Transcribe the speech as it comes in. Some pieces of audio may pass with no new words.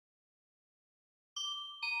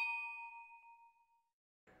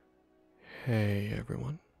Hey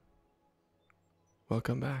everyone,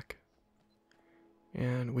 welcome back.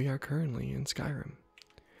 And we are currently in Skyrim.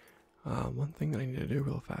 One thing that I need to do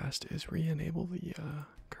real fast is re-enable the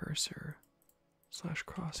cursor slash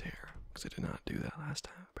crosshair because I did not do that last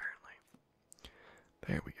time apparently.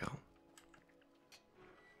 There we go.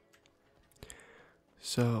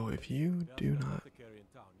 So if you do not,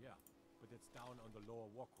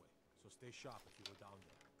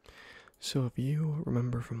 so if you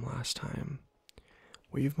remember from last time,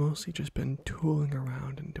 we've mostly just been tooling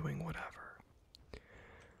around and doing whatever.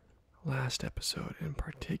 Last episode in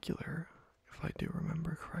particular, if I do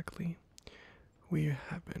remember correctly, we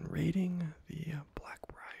have been raiding the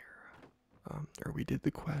Blackbriar. Or we did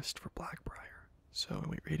the quest for Blackbriar. So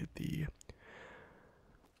we raided the,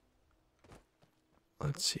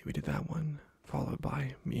 let's see, we did that one, followed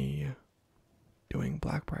by me doing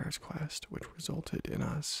Blackbriar's quest, which resulted in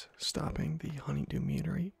us stopping the Honeydew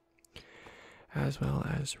Meadery, as well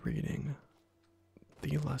as raiding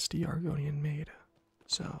the lusty Argonian maid.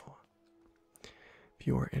 So, if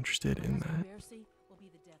you are interested in that,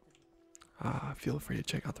 feel free to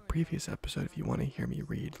check out the previous episode if you want to hear me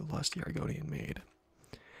read the lusty Argonian maid.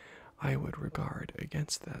 I would regard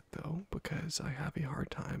against that though, because I have a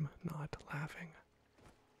hard time not laughing.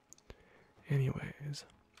 Anyways,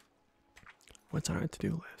 what's on our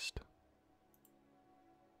to-do list?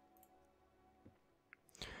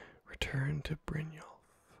 Return to Brynjolf.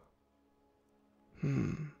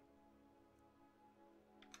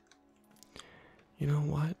 You know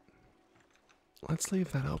what? Let's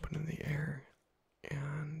leave that open in the air.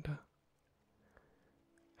 And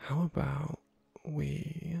how about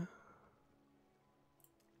we...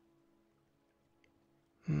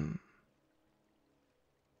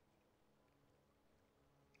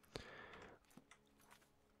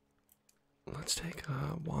 Let's take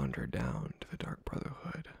a wander down to the Dark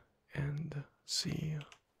Brotherhood and see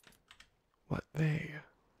what they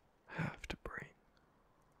have to bring.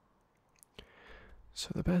 So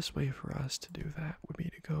the best way for us to do that would be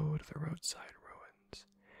to go to the roadside ruins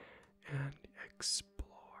and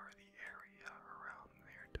explore the area around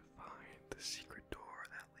there to find the secret door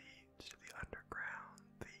that leads to the underground,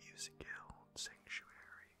 the Guild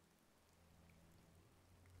sanctuary.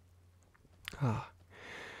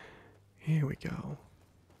 Here we go.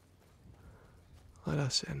 Let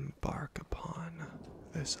us embark upon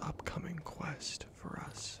this upcoming quest for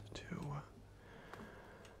us to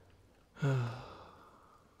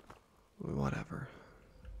whatever.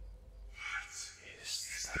 What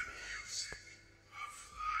is that music?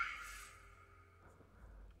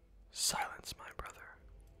 Silence, my brother.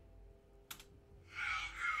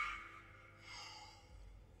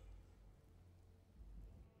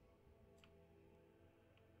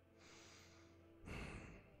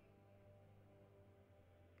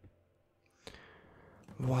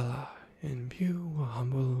 Voila, in view, a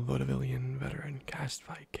humble vaudevillian veteran cast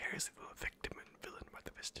vicariously for a victim and villain by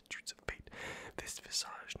the vicissitudes of fate. This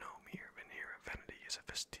visage, no mere veneer of vanity, is a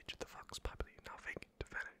vestige of the fox popularly now vacant to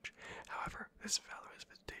vantage. However, this valorous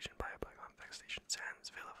visitation by a bygone vexation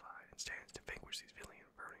stands vilified and stands to vanquish these villain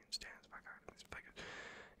burning stands by guard these figures.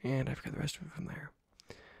 And I forgot the rest of it from there.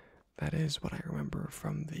 That is what I remember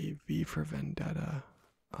from the V for Vendetta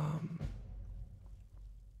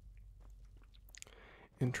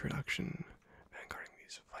introduction, vanguarding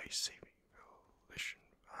these vice saving volition,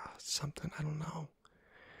 something, I don't know.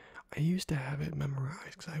 I used to have it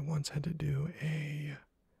memorized because I once had to do a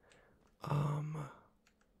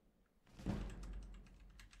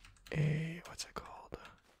what's it called?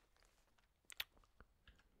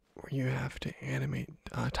 Where you have to animate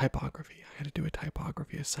typography. I had to do a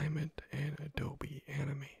typography assignment in Adobe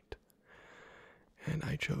Animate. And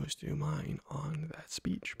I chose to do mine on that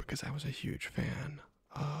speech because I was a huge fan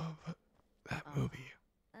of that movie.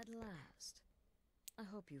 At last. I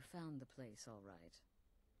hope you found the place all right.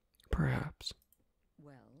 Perhaps.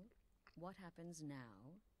 Well, what happens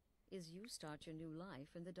now is you start your new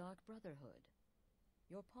life in the Dark Brotherhood.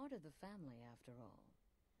 You're part of the family, after all.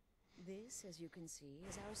 This, as you can see,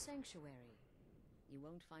 is our sanctuary. You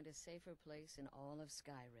won't find a safer place in all of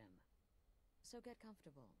Skyrim. So get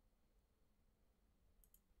comfortable.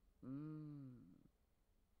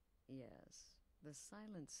 Yes. The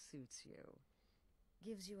silence suits you.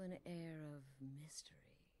 Gives you an air of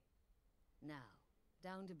mystery. Now,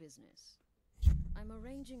 down to business. I'm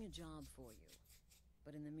arranging a job for you.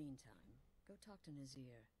 But in the meantime, go talk to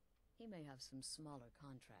Nazir. He may have some smaller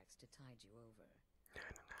contracts to tide you over.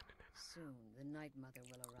 Soon, the Night Mother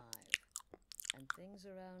will arrive. And things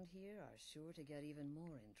around here are sure to get even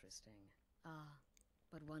more interesting.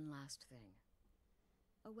 But one last thing.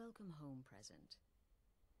 A welcome home present.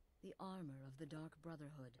 the armor of the Dark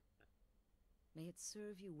Brotherhood. May it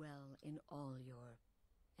serve you well in all your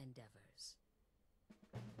endeavors.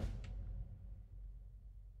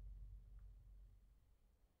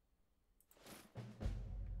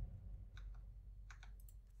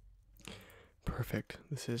 Perfect.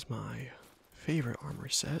 This is my favorite armor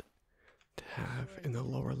set to have in the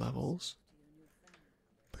lower levels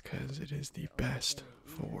because it is the best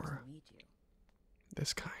for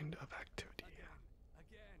this kind of activity.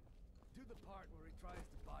 Again, do the part where he tries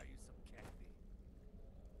to buy you some candy.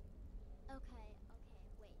 Okay,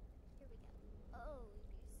 wait. Here we go. Oh,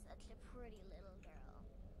 you're such a pretty little girl.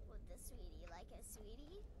 Would the sweetie like a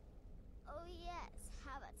sweetie? Oh yes,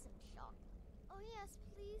 how about some chocolate? Oh yes,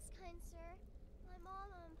 please, kind sir. My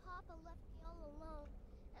mama and papa left me all alone,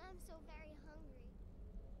 and I'm so very hungry.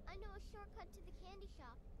 I know a shortcut to the candy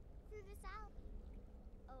shop, through this alley.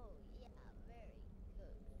 Oh yeah, very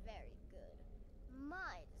good, very good.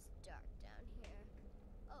 My, it's dark down here.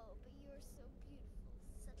 Oh, but you're so beautiful,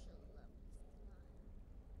 such a lovely smile.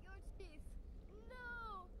 Your teeth,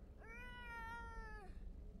 no!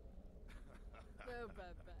 No,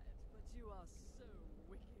 Babette, but you are so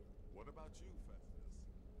wicked. What about you, Festus?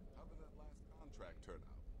 How did that last contract turn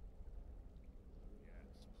out?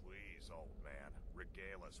 Yes, please, old man.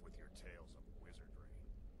 Regale us with your tales of wizardry.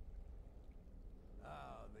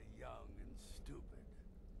 Ah, the young and stupid.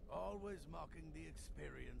 Always mocking the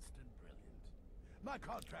experienced and brilliant. My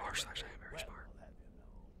contract Marsh went actually very well, smart. I'll have you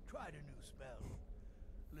know. Tried a new spell.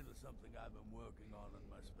 Little something I've been working on in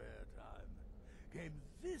my spare time. Came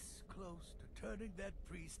this close to turning that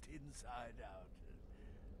priest inside out.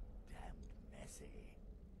 Damned messy.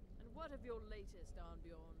 And what of your latest,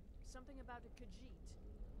 Arnbjorn? Something about a Khajiit.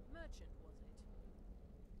 Merchant, was it?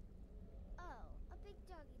 Oh, a big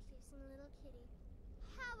doggy chasing a little kitty.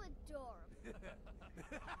 How adorable.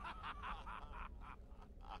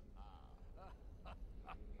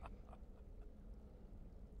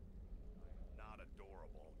 Not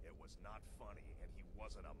adorable, it was not funny, and he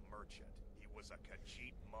wasn't a merchant. He was a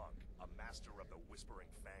Khajiit monk, a master of the Whispering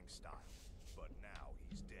Fang style. But now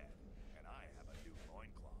he's dead, and I have a new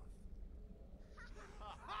loincloth.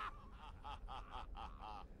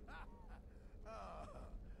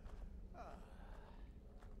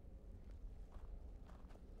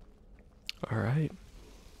 All right.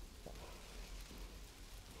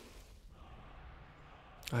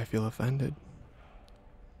 I feel offended.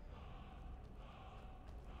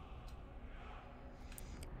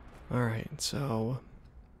 All right, so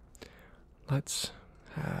let's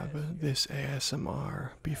have this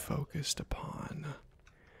ASMR be focused upon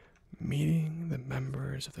meeting the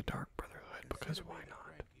members of the Dark Brotherhood, because Consider why me the not?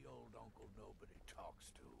 cranky old uncle nobody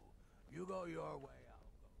talks to. You go your way, I'll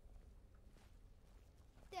go.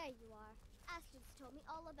 There you are. Astrid's told me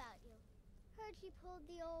all about you. Heard you pulled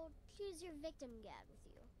the old choose your victim gag with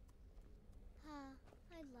you. Ah,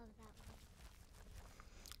 I love that one.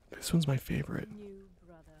 This one's my favorite. New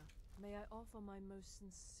brother, may I offer my most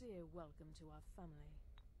sincere welcome to our family.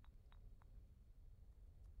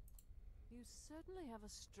 You certainly have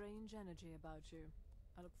a strange energy about you.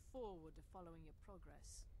 I look forward to following your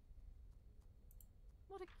progress.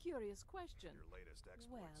 What a curious question. Your latest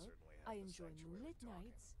exploit Well, certainly has I the enjoy sanctuary moonlit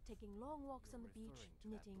talking. nights, taking long walks on the beach,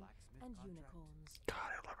 knitting, and unicorns.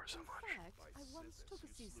 God, I love her so In much. fact, I once took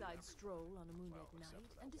a seaside stroll on a moonlit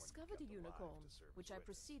night and discovered a unicorn, which I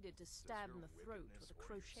proceeded to stab in the throat with a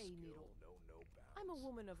crochet needle. I'm a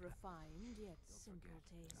woman of refined yet simple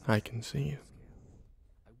taste. I can see you.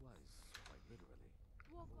 I was, quite literally.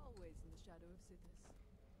 Walk always in the shadow of Sithis.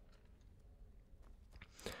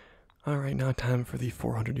 All right, now time for the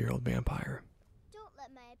 400-year-old vampire. Don't let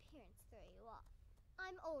my appearance throw you off.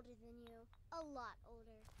 I'm older than you. A lot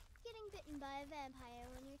older. Getting bitten by a vampire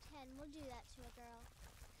when you're 10 will do that to a girl.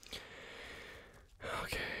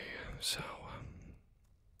 Okay, so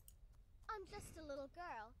I'm just a little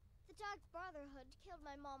girl. The Dark Brotherhood killed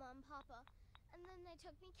my mama and papa, and then they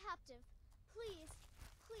took me captive. Please,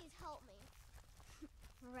 please help me.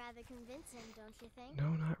 Rather convincing, don't you think?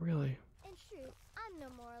 no, not really. In truth, I'm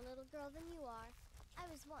no more a little girl than you are. I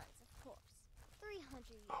was once, of course. 300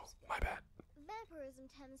 years Oh, ago. my bad. Vampirism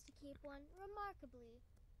tends to keep one remarkably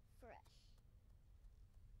fresh.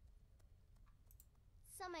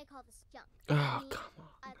 Some may call this junk. Oh, Me, come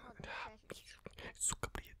on. I call this treasure. Сука,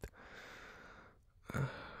 блин.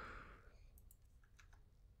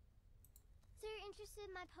 So you're interested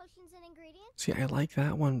in my potions and ingredients? See, I like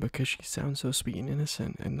that one because she sounds so sweet and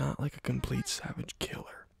innocent and not like a complete savage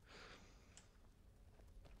killer.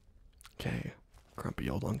 Okay, grumpy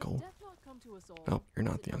old uncle. Death not come to us all. Oh, you're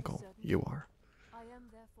not Is it the uncle. certain? You are. I am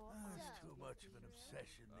therefore for It's too much of an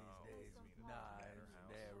obsession these days with knives and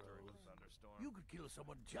arrows. You could kill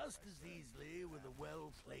someone just as easily with a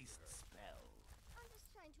well-placed spell. I'm just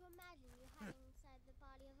trying to imagine you hiding inside the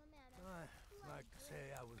body of a man. I like to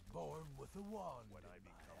say I was born with a wand When in I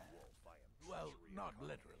my become hand. wolf, I am Well, treachery not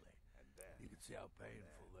incarnate. literally. And then, You can see how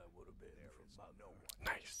painful that would have been there for is Mother. no one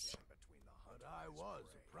Nice. between the But hunter I and his was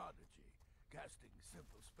a prey. prodigy, casting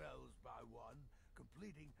simple spells by one,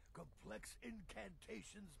 completing complex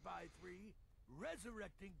incantations by 3,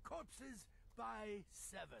 resurrecting corpses by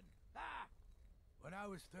 7. Ah! When I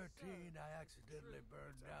was 13, I accidentally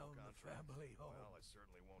burned down the family home. Well, I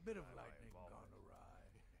certainly won't Bit of deny my lightning involvement. gone awry.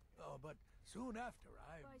 Oh, but soon after,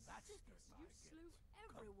 I By mastered Sisyphus, my you slew gifts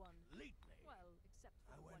everyone. completely. Well, except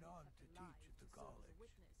for I the went one on who to kept teach alive at the to serve as a college.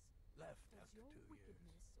 witness. Left Does after your 2 years.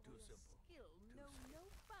 wickedness or Too your simple. skill Too know simple. no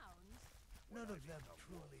bounds? None When of I them become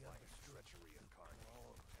truly wolf, I am understood treachery the incarnate.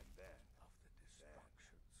 call And then, of the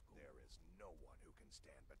destruction school. there is no one who can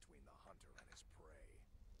stand between the hunter and his prey.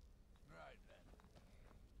 Right then.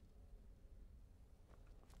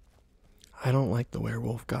 I don't like the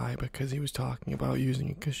werewolf guy because he was talking about using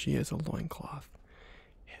it because she has a loincloth.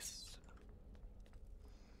 Yes.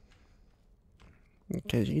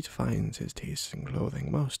 Khajiit finds his taste in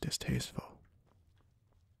clothing most distasteful.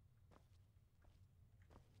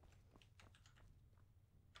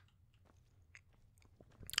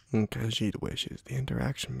 Khajiit wishes the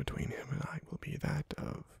interaction between him and I will be that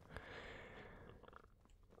of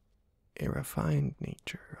a refined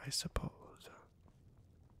nature, I suppose.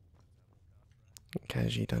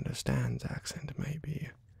 Khajiit understands accent may be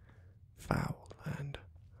foul and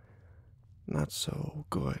not so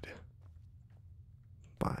good,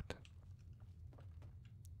 but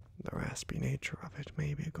the raspy nature of it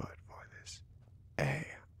may be good for this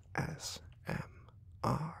ASMR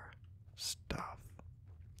stuff.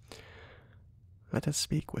 Let us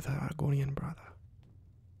speak with our Argonian brother.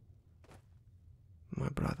 My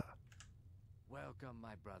brother. Welcome,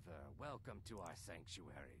 my brother. Welcome to our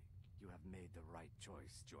sanctuary. You have made the right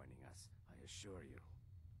choice joining us, I assure you.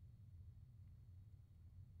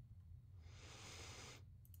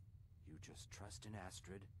 You just trust in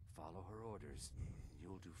Astrid, follow her orders, and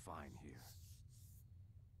you'll do fine here.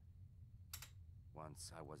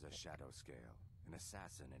 Once I was a shadow scale, an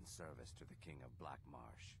assassin in service to the King of Black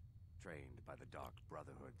Marsh, trained by the Dark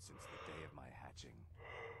Brotherhood since the day of my hatching.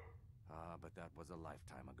 But that was a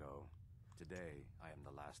lifetime ago. Today, I am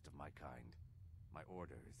the last of my kind. My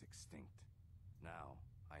order is extinct. Now,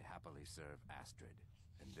 I happily serve Astrid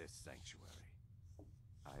in this sanctuary.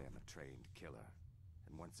 I am a trained killer,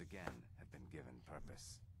 and once again have been given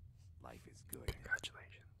purpose. Life is good.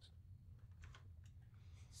 Congratulations.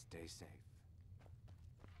 Stay safe.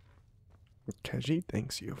 Khajiit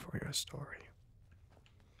thanks you for your story.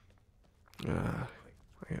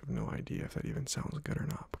 I have no idea if that even sounds good or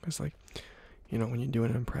not, because, like, you know, when you do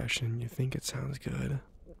an impression, you think it sounds good,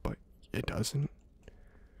 but it doesn't.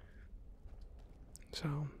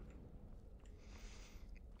 So,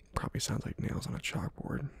 probably sounds like nails on a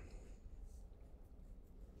chalkboard.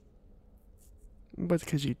 But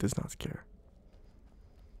Khajiit does not care.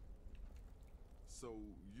 So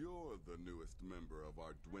you're the newest member of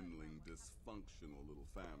our dwindling, dysfunctional little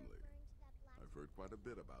family. I've heard quite a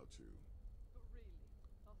bit about you. But really,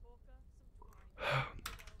 a hawker, some twine,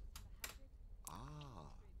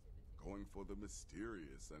 Ah, going for the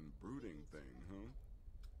mysterious and brooding thing, huh?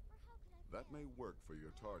 That may work for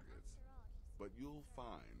your targets, but you'll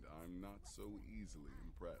find I'm not so easily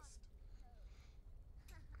impressed.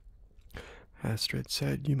 Astrid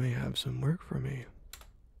said you may have some work for me.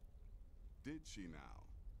 Did she now?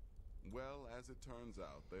 Well, as it turns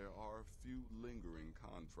out, there are a few lingering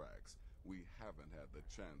contracts we haven't had the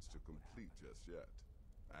chance to complete just yet.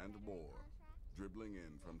 And more, dribbling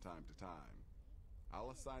in from time to time.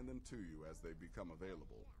 I'll assign them to you as they become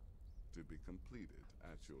available, to be completed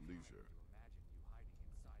at your leisure.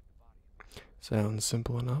 Sounds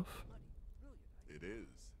simple enough. It is.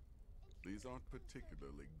 These aren't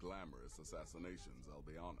particularly glamorous assassinations, I'll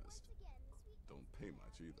be honest. Don't pay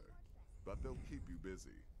much either, but they'll keep you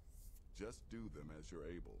busy. Just do them as you're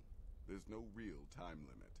able. There's no real time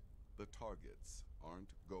limit. The targets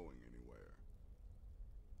aren't going anywhere.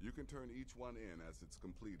 You can turn each one in as it's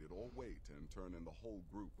completed, or wait and turn in the whole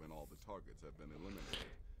group when all the targets have been eliminated.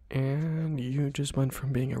 And you just went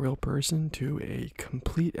from being a real person to a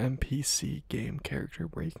complete NPC game character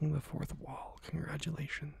breaking the fourth wall.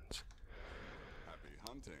 Congratulations. Happy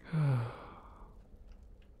hunting.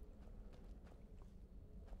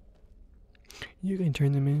 You can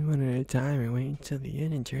turn them in one at a time and wait until the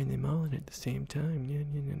end and turn them all in at the same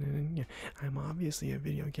time. I'm obviously a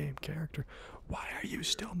video game character. Why are you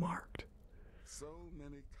still marked? So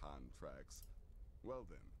many contracts. Well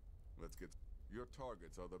then, let's get... Your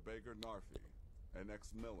targets are the beggar Narfi, an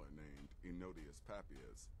ex-miller named Enodius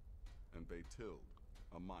Papias, and Baytild,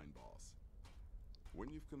 a mine boss. When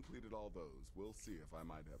you've completed all those, we'll see if I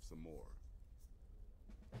might have some more.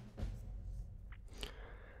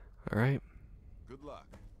 Alright. Good luck.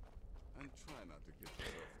 And try not to get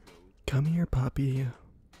yourself killed. Come here, puppy.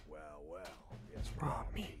 Well, it's Raw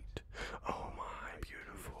meat. Oh, my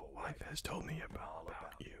beautiful wife has told me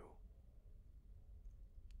about you.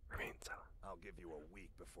 Remain silent. I'll give you a week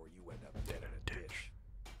before you end up dead in a ditch.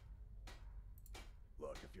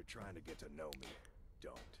 Look, if you're trying to get to know me,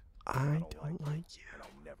 don't. I don't like you. And I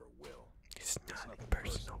never will. It's nothing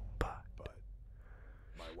personal, but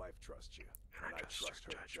my wife trusts you, and I trust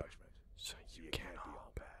her judgment. So you it can't be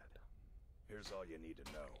all bad. Here's all you need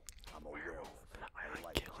to know. I'm a werewolf. I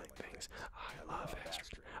like killing things. I love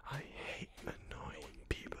history. I hate annoying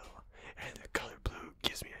people. And the color blue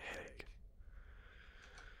gives me a headache.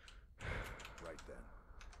 Right then.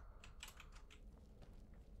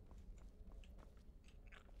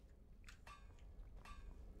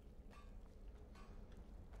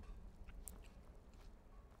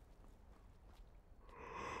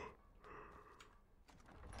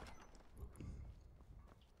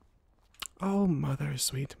 Oh, mother,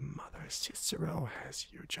 sweet mother, Cicero has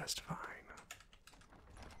you just fine.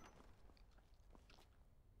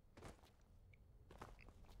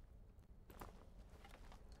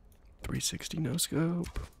 .360 no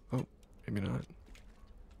scope. Oh, maybe not.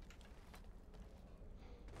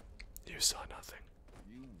 You saw nothing.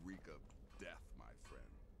 You reek of death, my friend.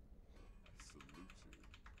 I salute you.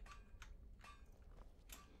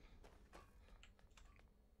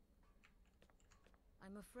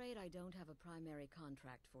 I'm afraid I don't have a primary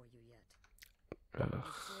contract for you yet. Ugh. Be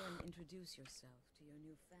sure and introduce yourself to your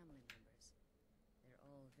new family members. They're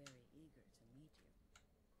all very eager to meet you.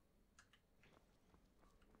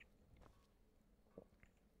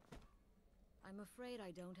 I'm afraid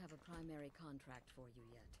I don't have a primary contract for you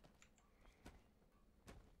yet.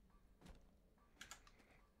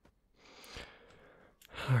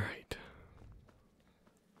 All right.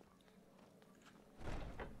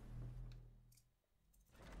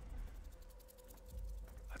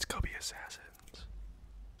 Let's go be assassins.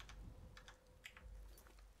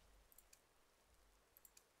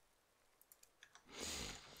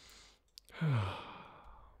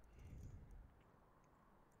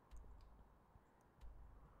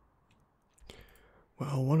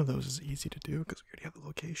 Well, one of those is easy to do because we already have the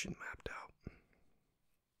location mapped out.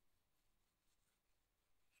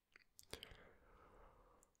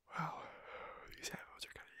 Wow, these headphones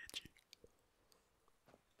are kind of itchy.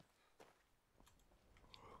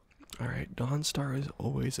 Alright, Dawnstar is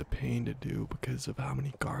always a pain to do because of how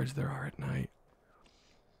many guards there are at night.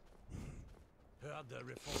 Heard they're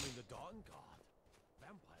reforming the Dawn Guard.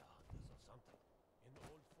 Vampire hunters or something. In the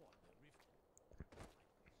old fort, the rift.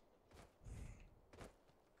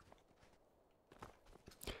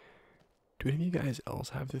 Do any of you guys else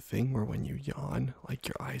have the thing where when you yawn, like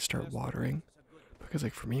your eyes start watering? Because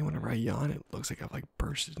like for me, whenever I yawn, it looks like I've like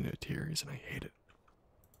bursted into tears and I hate it.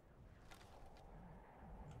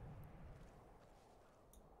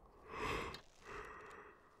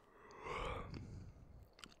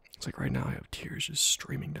 It's like right now I have tears just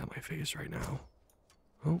streaming down my face right now.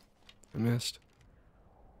 Oh, I missed.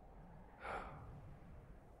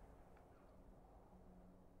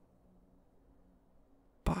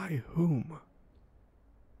 By whom?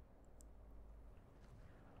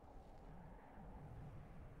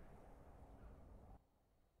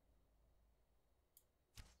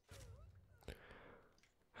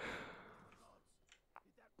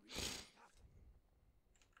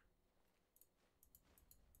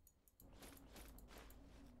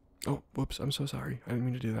 Oh, whoops, I'm so sorry. I didn't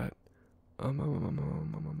mean to do that.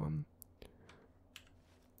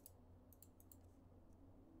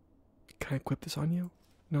 Can I equip this on you?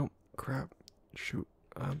 No, crap. Shoot.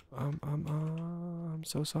 I'm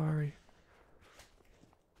so sorry.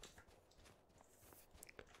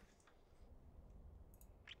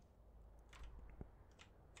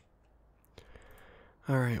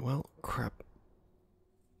 Alright, well, crap.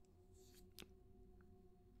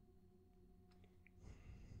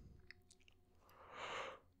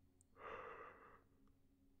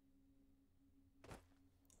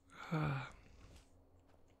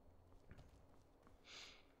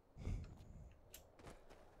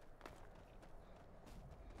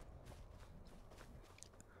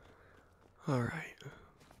 All right.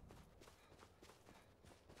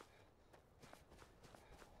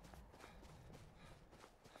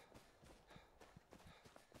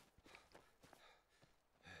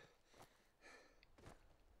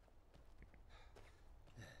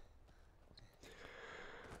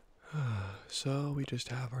 So we just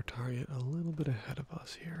have our target a little bit ahead of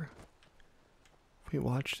us here. If we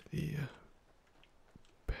watch the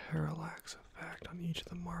parallax effect on each of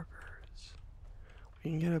the markers,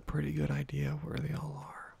 we can get a pretty good idea of where they all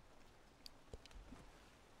are.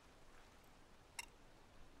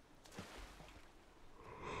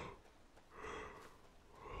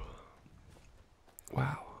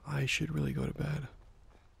 Wow, I should really go to bed.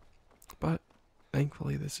 But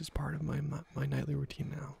thankfully this is part of my nightly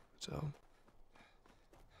routine now, so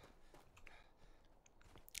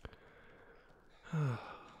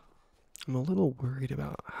I'm a little worried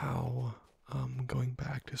about how going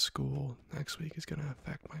back to school next week is going to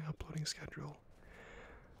affect my uploading schedule.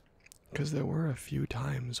 Because there were a few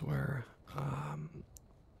times where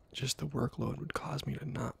just the workload would cause me to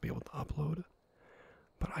not be able to upload.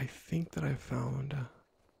 But I think that I found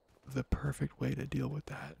the perfect way to deal with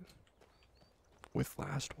that with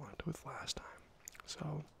last time.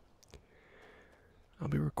 So I'll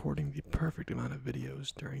be recording the perfect amount of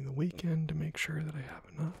videos during the weekend to make sure that I have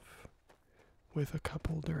enough, with a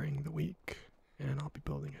couple during the week, and I'll be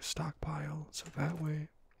building a stockpile so that way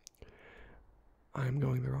I'm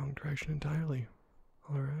going the wrong direction entirely.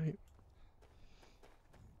 Alright.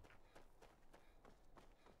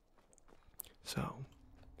 So,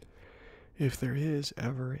 if there is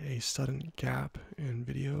ever a sudden gap in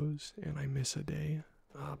videos and I miss a day,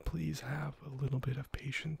 please have a little bit of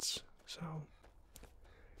patience. So,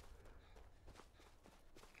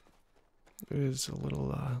 it is a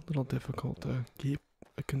little difficult to keep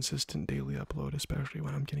a consistent daily upload, especially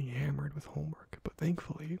when I'm getting hammered with homework. But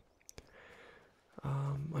thankfully,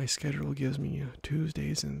 my schedule gives me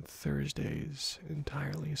Tuesdays and Thursdays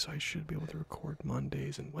entirely, so I should be able to record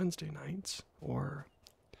Mondays and Wednesday nights, or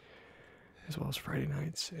as well as Friday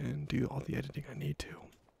nights, and do all the editing I need to.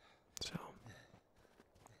 So,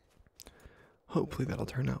 hopefully that'll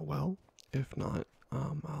turn out well. If not,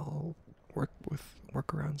 I'll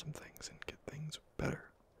work around some things and get things better.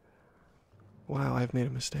 Wow, I've made a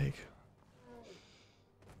mistake.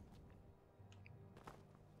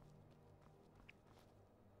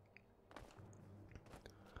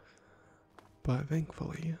 But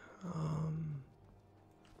thankfully,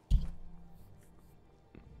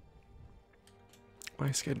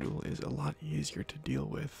 my schedule is a lot easier to deal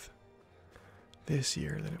with this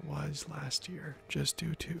year than it was last year, just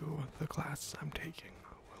due to the classes I'm taking,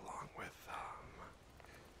 along with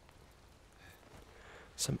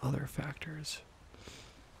some other factors,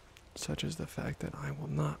 such as the fact that I will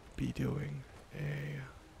not be doing a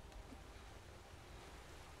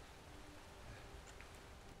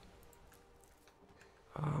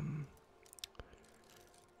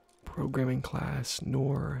programming class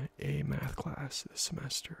nor a math class this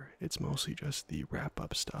semester. It's mostly just the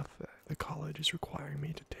wrap-up stuff that the college is requiring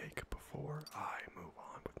me to take before I move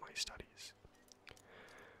on with my studies.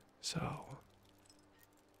 So,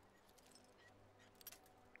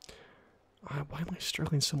 why am I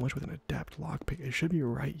struggling so much with an adept lockpick? It should be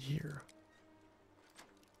right here.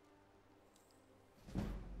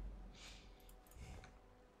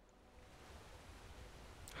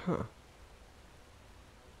 Huh.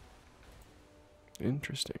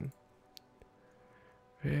 Interesting.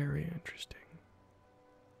 Very interesting.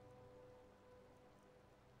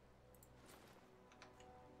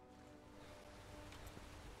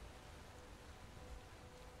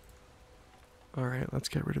 Alright, let's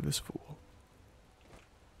get rid of this fool.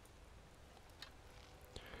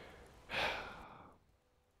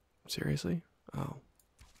 Seriously? Oh.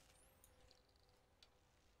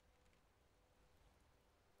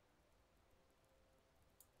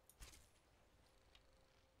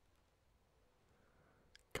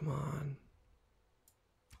 Come on.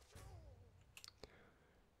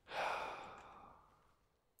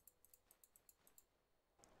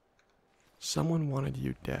 Someone wanted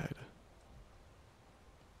you dead.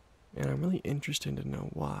 And I'm really interested to know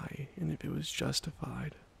why, and if it was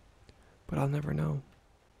justified. But I'll never know.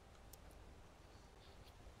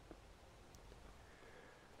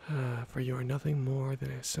 For you are nothing more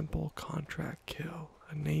than a simple contract kill,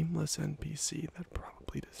 a nameless NPC that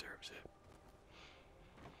probably deserves it.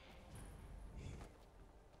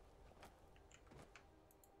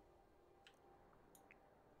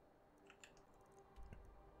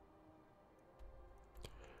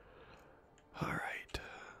 Alright.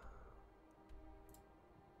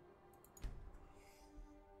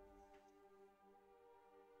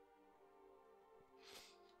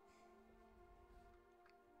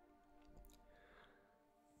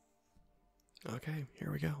 Okay,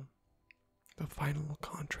 here we go. The final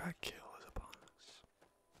contract kill is upon us.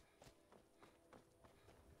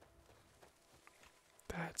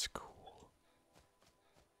 That's cool.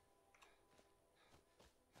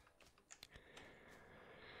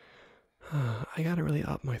 I gotta really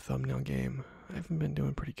up my thumbnail game. I haven't been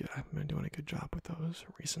doing pretty good. I haven't been doing a good job with those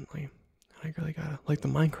recently. I really gotta, like the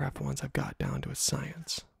Minecraft ones I've got down to a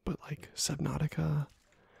science. But like Subnautica,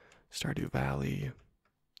 Stardew Valley,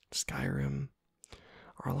 Skyrim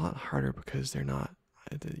are a lot harder because they're not,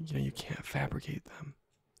 you know, you can't fabricate them.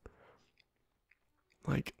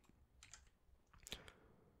 Like,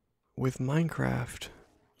 with Minecraft,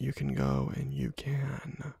 you can go and you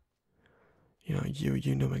can, you know,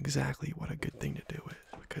 you know exactly what a good thing to do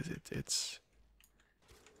is because it's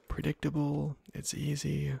predictable, it's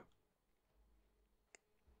easy.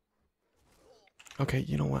 Okay,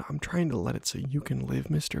 you know what? I'm trying to let it so you can live,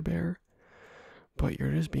 Mr. Bear, but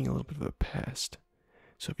you're just being a little bit of a pest.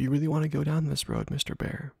 So if you really want to go down this road, Mr.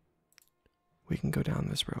 Bear, we can go down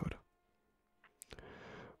this road.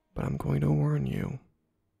 But I'm going to warn you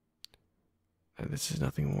that this is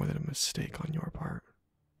nothing more than a mistake on your part.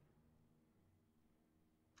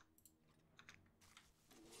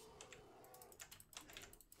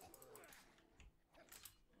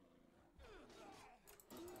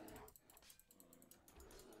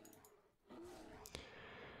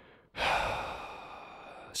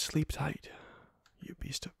 Sleep tight, you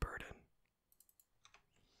beast of burden.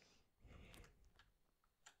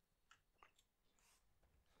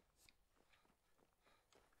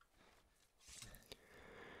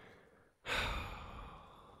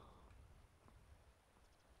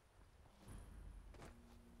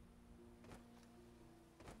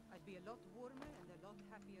 I'd be a lot warmer and a lot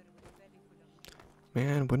happier with a belly full of.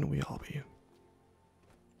 Man, wouldn't we all be?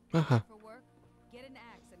 Haha. For work, get an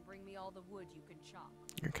axe and bring me all the wood you can chop.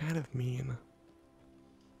 You're kind of mean.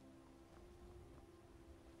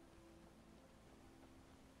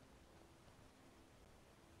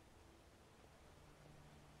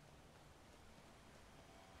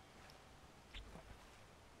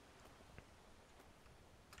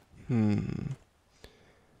 Who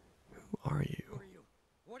are you? Who are you?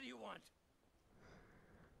 What do you want?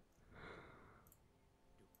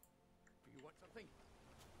 Do you want something?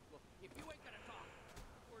 Look, if you ain't gonna talk,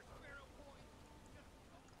 we're Sparrow Point.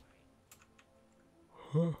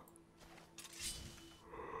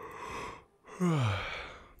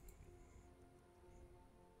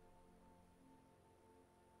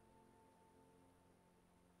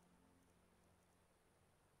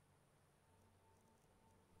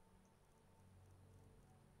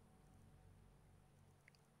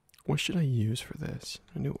 What should I use for this?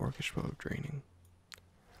 A new orchestra of draining.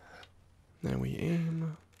 Then we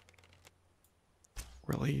aim,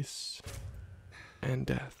 release, and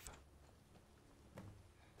death.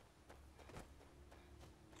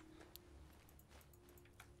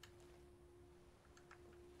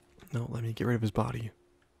 No, let me get rid of his body.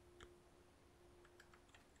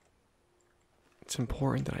 It's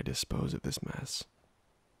important that I dispose of this mess.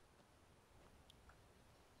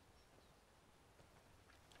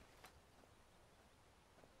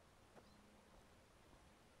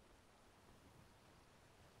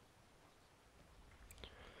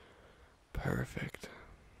 Perfect.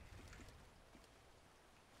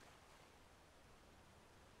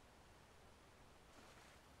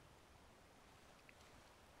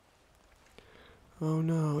 Oh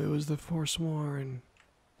no, it was the Forsworn.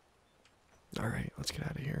 Alright, let's get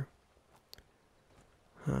out of here.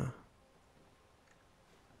 Huh.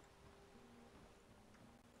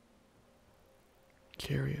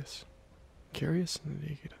 Curious. Curious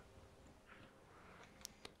indeed.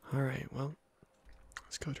 Alright, well,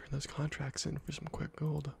 let's go turn those contracts in for some quick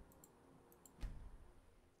gold.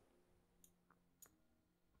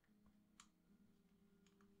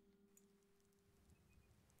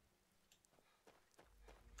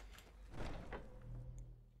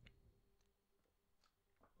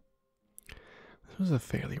 This was a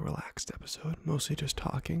fairly relaxed episode, mostly just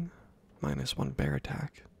talking, minus one bear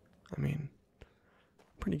attack. I mean,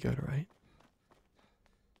 pretty good, right?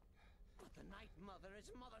 But the Night Mother is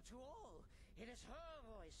mother to all. It is her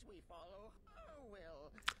voice we follow, her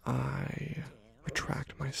will. I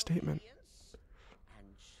retract my statement. And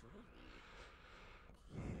surely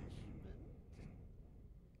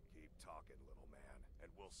Keep talking, little man,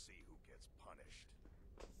 and we'll see who gets punished.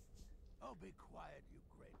 Oh, be quiet, you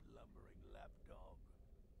great lumbering lapdog.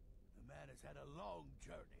 The man has had a long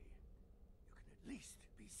journey. You can at least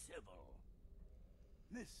be civil.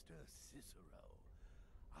 Mr. Cicero,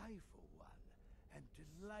 I, for one, am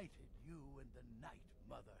delighted you and the Night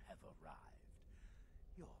Mother have arrived.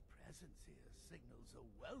 Your presence here signals a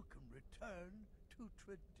welcome return to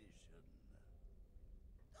tradition.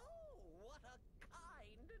 oh, what a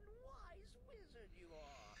kind and wise wizard you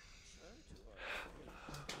are. Sure to our great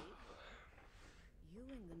favor. You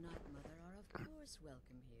and the Night Mother are of course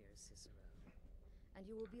welcome here, Cicero. and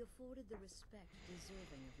you will be afforded the respect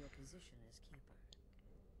deserving of your position as keeper.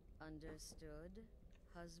 Understood,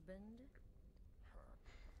 husband?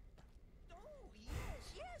 Oh, yes,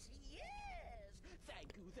 yes, yes!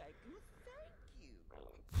 Thank you, thank you, thank you!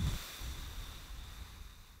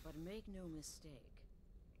 But make no mistake,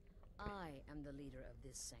 I am the leader of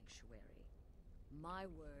this sanctuary. My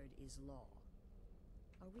word is law.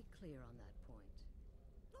 Are we clear on that point?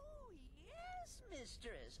 Oh, yes,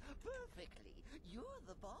 mistress! Perfectly! You're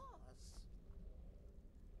the boss!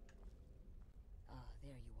 Ah,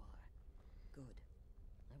 there you are. Good.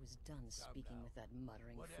 I was done speaking with that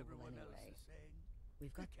muttering What fool everyone else anyway. is saying,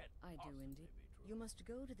 We've got... can't I do possibly indeed. be true. You must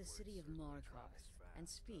go to the city of Markarth and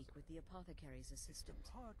speak with the apothecary's assistant.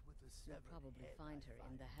 Part with the You'll severed probably head find I her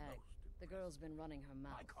in find the hag. most The girl's been running her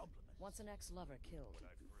mouth. compliments. Wants an ex-lover killed.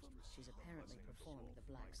 She's apparently performing the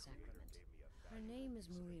Black Sacrament. Her name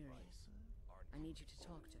is Muiri. I need you to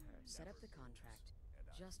talk to her, set up the contract.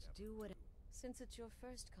 Just do what... Since it's your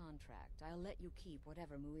first contract, I'll let you keep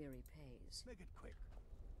whatever Muiri pays. Make it quick.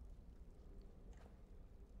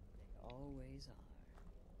 They always are.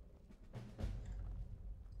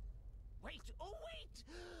 Wait! Oh, wait!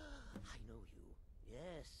 I know you.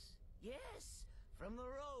 Yes, yes! From the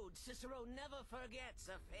road, Cicero never forgets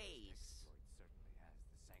a face. Certainly has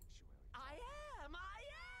the sanctuary. I am!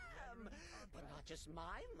 But not just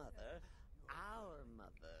my mother, our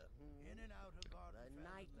mother. In and out of garden. The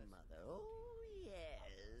Night Mother. Oh,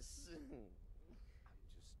 yes. I'm just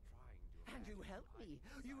trying to. And you helped me.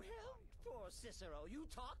 You helped poor Cicero. You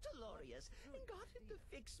talked to Lorius and got him to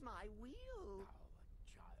fix my wheel.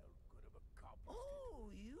 Oh,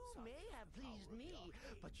 you may have pleased me,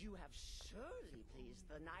 but you have surely pleased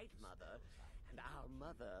the Night Mother. And our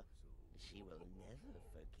mother, she will never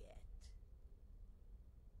forget.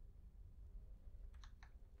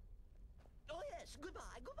 Oh yes,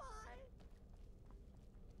 goodbye, goodbye.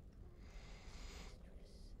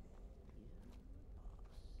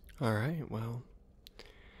 All right, well,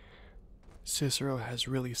 Cicero has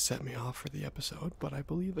really set me off for the episode, but I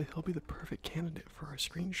believe that he'll be the perfect candidate for our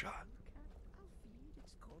screenshot. I'll feed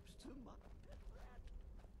its corpse to my pet rat.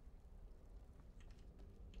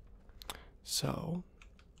 So,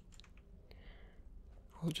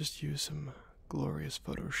 I'll just use some glorious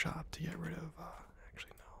Photoshop to get rid of,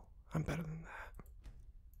 actually no, I'm better than that.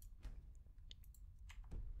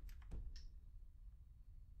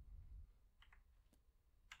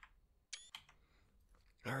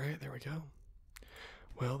 Alright, there we go.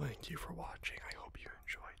 Well, thank you for watching. I